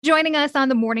Joining us on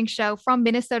the morning show from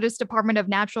Minnesota's Department of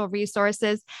Natural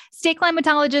Resources, state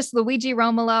climatologist Luigi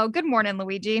Romolo. Good morning,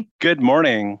 Luigi. Good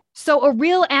morning. So, a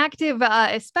real active,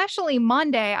 especially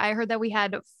Monday, I heard that we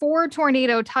had four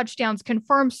tornado touchdowns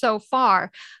confirmed so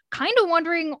far. Kind of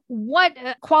wondering what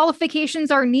qualifications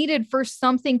are needed for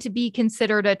something to be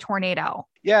considered a tornado.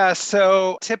 Yeah,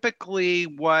 so typically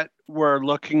what we're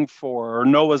looking for, or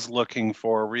NOAA's looking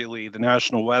for, really, the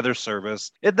National Weather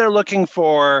Service, if they're looking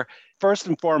for first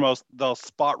and foremost, they'll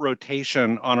spot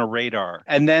rotation on a radar.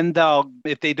 And then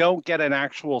if they don't get an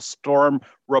actual storm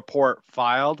report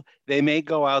filed, they may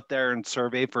go out there and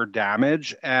survey for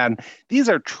damage. And these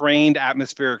are trained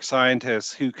atmospheric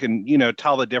scientists who can,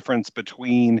 tell the difference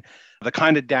between the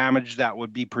kind of damage that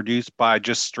would be produced by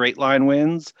just straight line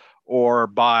winds or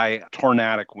by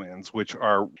tornadic winds, which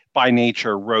are by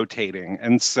nature rotating.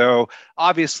 And so,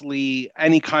 obviously,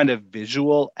 any kind of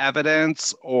visual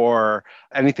evidence or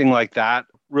anything like that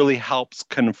really helps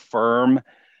confirm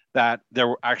that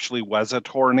there actually was a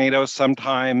tornado.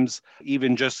 Sometimes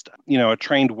even just, a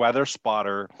trained weather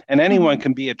spotter, and anyone Mhm.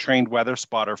 can be a trained weather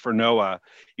spotter for NOAA.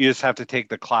 You just have to take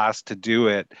the class to do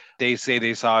it. They say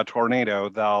they saw a tornado,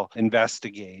 they'll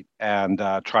investigate and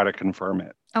try to confirm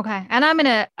it. Okay. And I'm going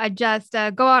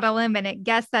to go out a limb and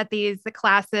guess that the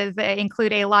classes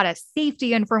include a lot of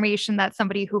safety information that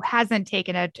somebody who hasn't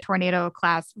taken a tornado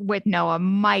class with NOAA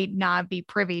might not be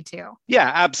privy to.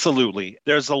 Yeah, absolutely.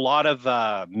 There's a lot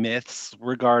of myths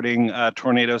regarding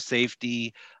tornado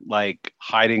safety, like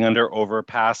hiding under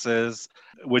overpasses,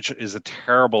 which is a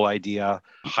terrible idea,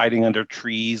 hiding under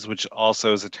trees, which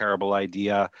also is a terrible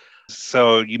idea.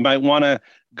 So you might want to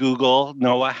Google.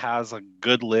 NOAA has a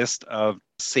good list of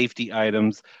safety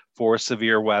items for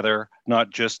severe weather, not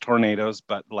just tornadoes,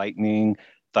 but lightning,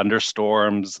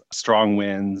 thunderstorms, strong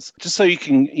winds, just so you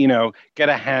can, get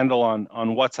a handle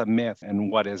on what's a myth and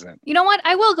what isn't. You know what?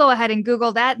 I will go ahead and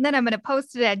Google that, and then I'm going to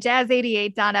post it at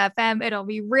jazz88.fm. It'll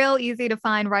be real easy to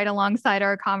find right alongside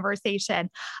our conversation.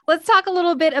 Let's talk a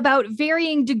little bit about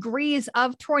varying degrees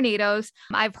of tornadoes.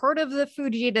 I've heard of the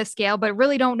Fujita scale, but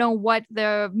really don't know what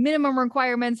the minimum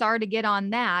requirements are to get on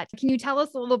that. Can you tell us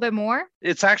a little bit more?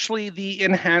 It's actually the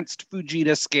enhanced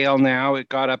Fujita scale now. It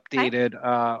got Okay. updated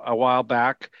a while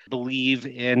back, I believe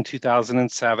in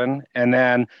 2007. And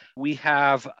then we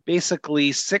have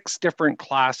basically six different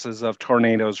classes of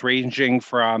tornadoes, ranging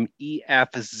from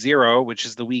EF0, which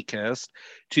is the weakest,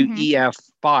 to Hmm.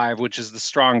 EF5, which is the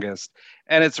strongest.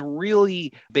 And it's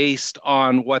really based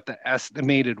on what the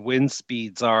estimated wind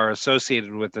speeds are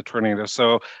associated with the tornado.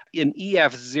 So in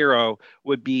EF0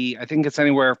 would be, I think it's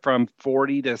anywhere from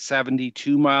 40 to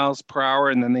 72 miles per hour.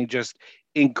 And then they just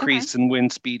Okay. increase in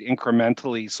wind speed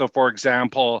incrementally. So, for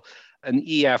example, an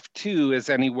EF2 is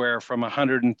anywhere from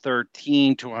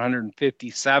 113 to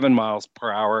 157 miles per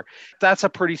hour. That's a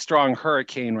pretty strong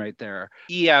hurricane right there.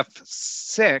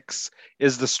 EF6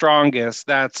 is the strongest.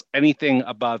 That's anything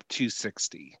above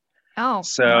 260. Oh, wow.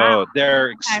 So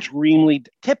they're Okay. extremely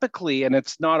typically, and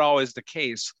it's not always the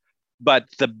case, but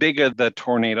the bigger the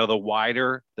tornado, the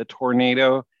wider the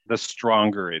tornado, the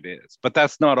stronger it is. But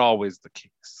that's not always the case.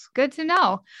 Good to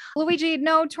know. Luigi,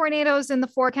 no tornadoes in the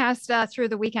forecast through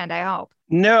the weekend, I hope.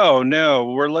 No,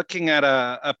 no, we're looking at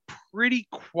a pretty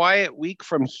quiet week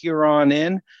from here on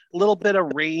in. A little bit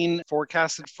of rain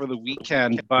forecasted for the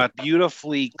weekend, but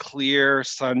beautifully clear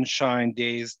sunshine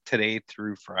days today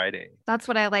through Friday. That's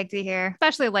what I like to hear.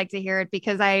 Especially like to hear it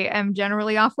because I am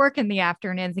generally off work in the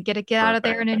afternoons and get out of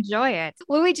there Perfect. and enjoy it.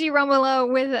 Luigi Romolo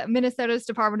with Minnesota's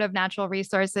Department of Natural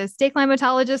Resources, state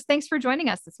climatologist. Thanks for joining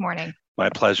us this morning. My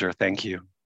pleasure. Thank you.